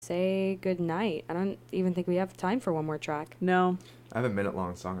say goodnight. I don't even think we have time for one more track. No. I have a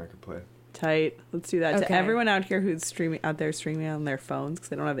minute-long song I could play. Tight. Let's do that. Okay. To everyone out here who's streaming on their phones because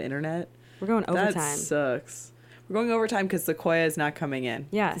they don't have internet. We're going overtime. That sucks. We're going overtime because Sequoia is not coming in.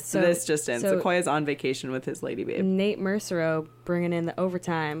 Yeah. So this just in. Sequoia's on vacation with his lady babe. Nate Mercero bringing in the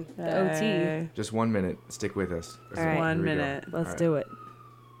overtime, the OT. Just 1 minute. Stick with us. All right. 1 minute. Let's do it.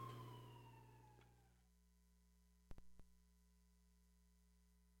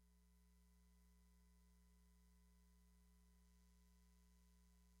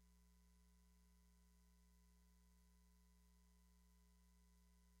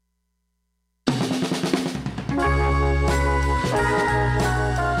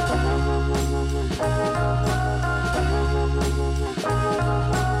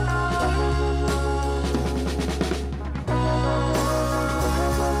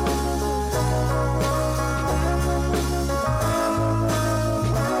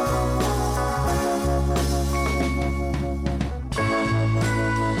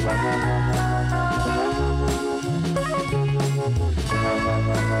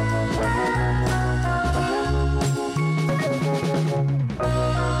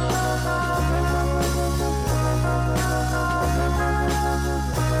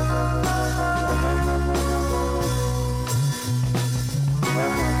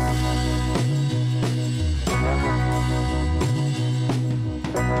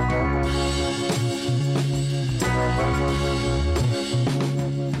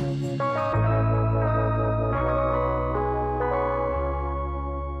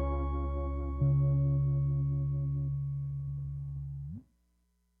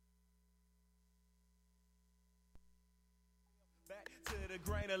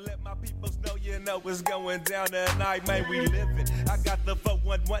 What's going down tonight, man, we living. I got the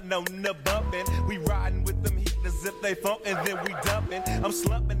 411 on the bumpin'. We riding with them heaters if they funk and then we dumpin'. I'm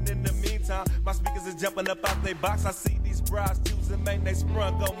slumping in the meantime. My speakers is jumping up out they box. I see these brides choosing, man, they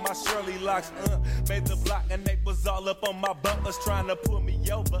sprung on my Shirley locks. Made the block and they was all up on my bumpers trying to pull me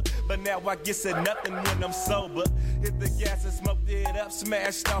over. But now I guess it nothing when I'm sober. Hit the gas and smoked it up,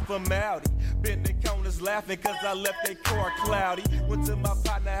 smashed off a Maudi. Bending corners laughing cause I left their car cloudy. Went to my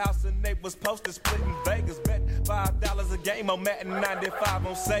partner house and they was posted splitting Vegas. Bet $5 a game on Madden 95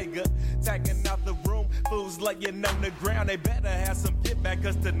 on Sega. Taking out the room, fools laying on the ground. They better have some get back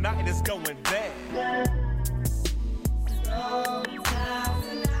cause tonight is going down.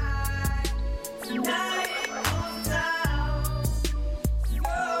 Tonight.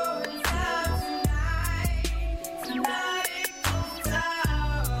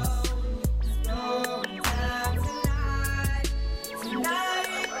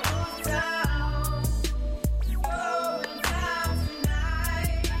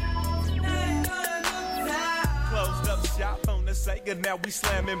 Sega, now we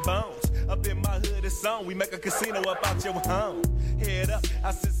slamming bones. Up in my hood, it's on. We make a casino up out your home. Head up,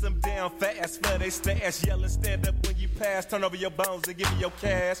 I sit some down fast for they stash. Yelling, stand up when you pass. Turn over your bones and give me your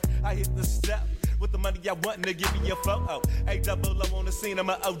cash. I hit the step with the money I want to give me your photo. A-double-O on the scene,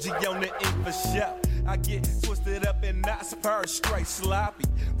 I'm an OG on the ink for show. I get twisted up in knots, purse straight sloppy.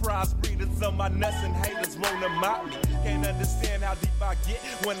 Prize breeders on my nuts and haters wanna mock me. Can't understand how deep I get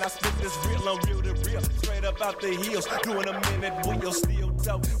when I spit this real on real to real. Straight up out the hills, doing a minute wheel, steel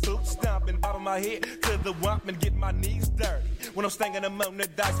toe, boot stomping, bobbing my head to the whomp and get my knees dirty. When I'm stanging them on the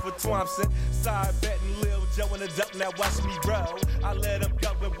dice for Thompson, side betting Lil Joe in the duck, now watch me roll. I let him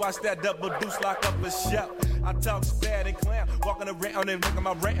go and watch that double deuce lock up a show. I talk bad and clown, walking around and making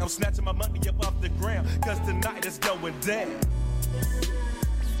my round, snatching my money up off the ground, cause tonight is going down.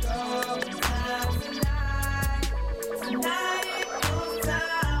 Tonight.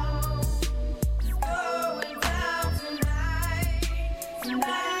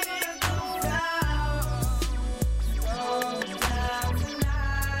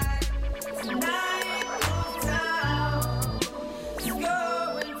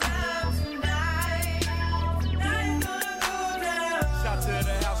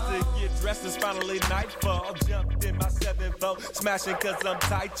 It's finally nightfall. Jumped in my 7-4, smashing cause I'm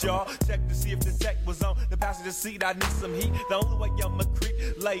tight, y'all. Check to see if the tech was on the passenger seat. I need some heat. The only way I'ma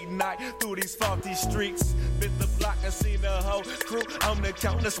creep late night through these faulty streets. Bit the block and seen the whole crew on the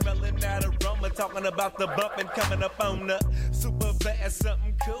counter, smelling that aroma, talking about the bump and coming up on the super bad,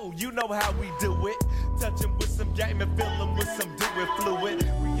 something cool. You know how we do it. Touching with some game and filling with some do-it fluid.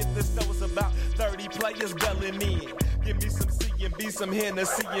 We hit the stores about 30 players belling in. Give me some C&B, some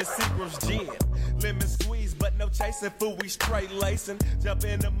Hennessy and Seagram's gin. Lemon squeeze, but no chasing, fool, we straight lacing. Jump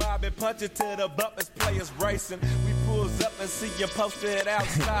in the mob and punch it to the bumpers, players racing. We pull windows up and see you posted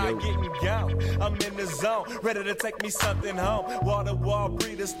outside getting gone. I'm in the zone, ready to take me something home. Water wall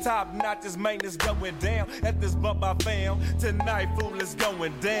breeders, top notches, maintenance going down. At this bump I found, tonight fool is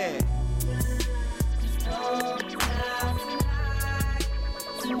going down.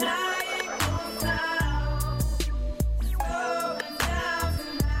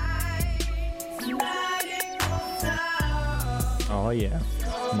 Oh yeah,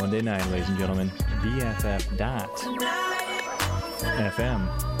 Monday night, ladies and gentlemen, BFF.FM.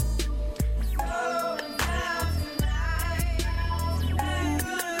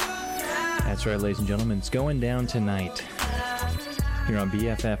 That's right, ladies and gentlemen, it's going down tonight here on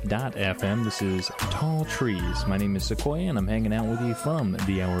BFF.FM. This is Tall Trees. My name is Sequoia, and I'm hanging out with you from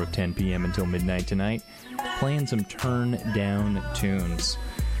the hour of 10 p.m. until midnight tonight, playing some turn-down tunes.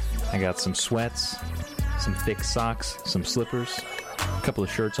 I got some sweats, some thick socks, some slippers, a couple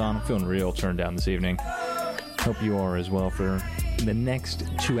of shirts on. I'm feeling real turned down this evening. Hope you are as well. For the next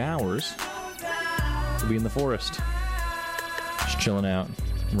 2 hours, we'll be in the forest, just chilling out,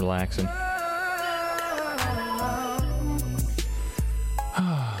 relaxing.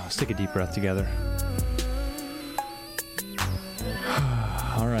 Let's take a deep breath together.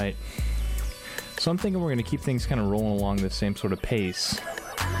 All right. So I'm thinking we're going to keep things kind of rolling along the same sort of pace.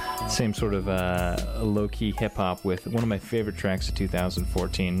 Same sort of low-key hip-hop with one of my favorite tracks of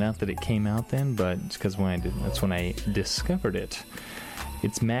 2014. Not that it came out then, but it's because that's when I discovered it.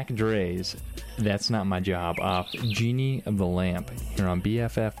 It's Mac Dre's That's Not My Job off Genie of the Lamp here on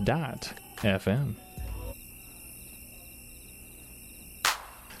BFF.FM.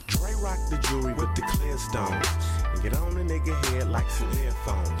 Dre rock the jewelry with the clear stones and get on a nigga head like some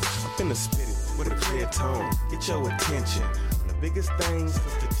earphones. I'm finna spit it with a clear tone, get your attention. The biggest thing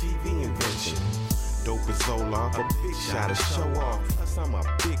since the TV invention. Dope as Zola, a big shot to show off. Plus I'm a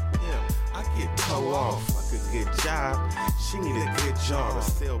big pimp, I get toe off. Fuck a good job, she need a good jaw to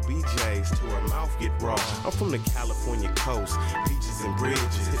sell BJs to her mouth get raw. I'm from the California coast, beaches and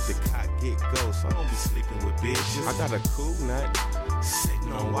bridges. Hit the cot, get ghost, I don't be sleeping with bitches. I got a cool nut,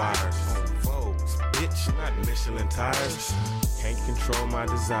 sitting on wires, on Vogues, bitch, not Michelin tires. Can't control my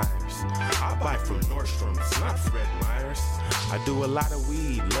desires. I buy from Nordstrom's, not Fred Meyers. I do a lot of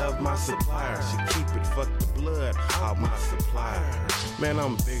weed, love my suppliers. You keep it, fuck the blood, out my supplier. Man,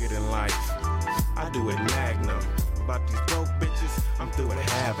 I'm bigger than life. I do it magnum. About these broke bitches, I'm through with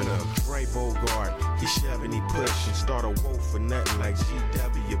having them. Dre Bogart, he shove and he push and start a woe for nothing like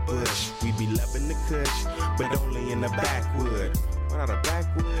G.W. Bush. We be loving the kush, but only in the backwood. Without a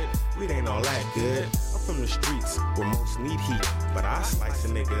backwood, we ain't all that good. I'm from the streets where most need heat, but I slice a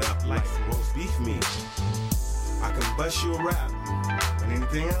nigga up like roast beef meat. I can bust you a rap, but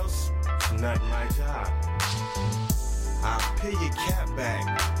anything else, it's not my job. I'll pay your cap back,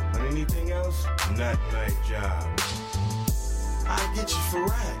 but anything else, not my job. I get you for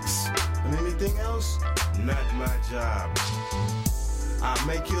racks, but anything else, not my job. I'll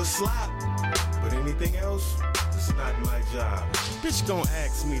make you a slap, but anything else, it's not my job. Bitch gon'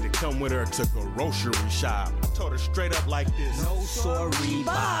 ask me to come with her to grocery shop. I told her straight up like this: no sorry,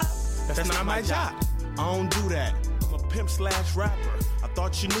 Bob. That's not my job. I don't do that. I'm a pimp / rapper. I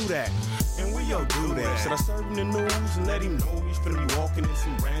thought you knew that. And where yo do that? Should I serve him the news and let him know he's finna be walking in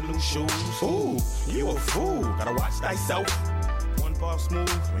some brand new shoes? Ooh, you a fool. Gotta watch thyself. One ball smooth,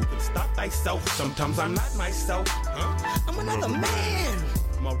 you can stop thyself. Sometimes I'm not myself. I'm another man.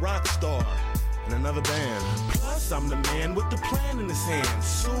 I'm a rock star in another band. Plus, I'm the man with the plan in his hand.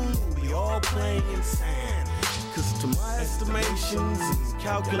 Soon we'll be all playing in sand. Cause to my estimations and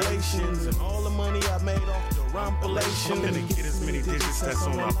calculations and all the money I made off the rompilation, I'm gonna get as many digits that's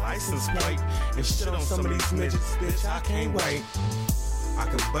on my license plate and shit on some of these midgets, bitch, I can't wait. I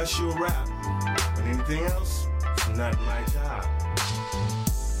can bust you a rap, but anything else, it's not my job.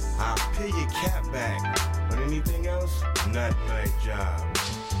 I'll pay your cap back, but anything else, not my job.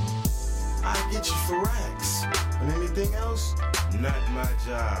 I get you for racks, but anything else, not my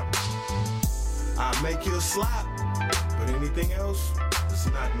job. I make you a slap, but anything else, it's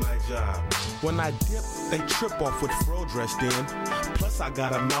not my job. When I dip, they trip off with fro dressed in. Plus I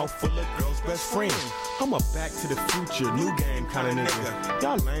got a mouth full of girls' best friend. I'm a back to the future, new game kind of nigga.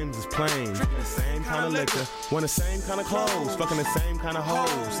 Y'all lames is plain, drinking the same kind of liquor, wearing the same kind of clothes, fucking the same kind of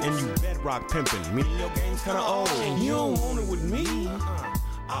hoes. And you bedrock pimping, meaning your game's kind of old. And you don't want it with me,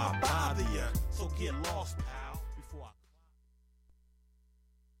 I'll bother ya, so get lost, pal.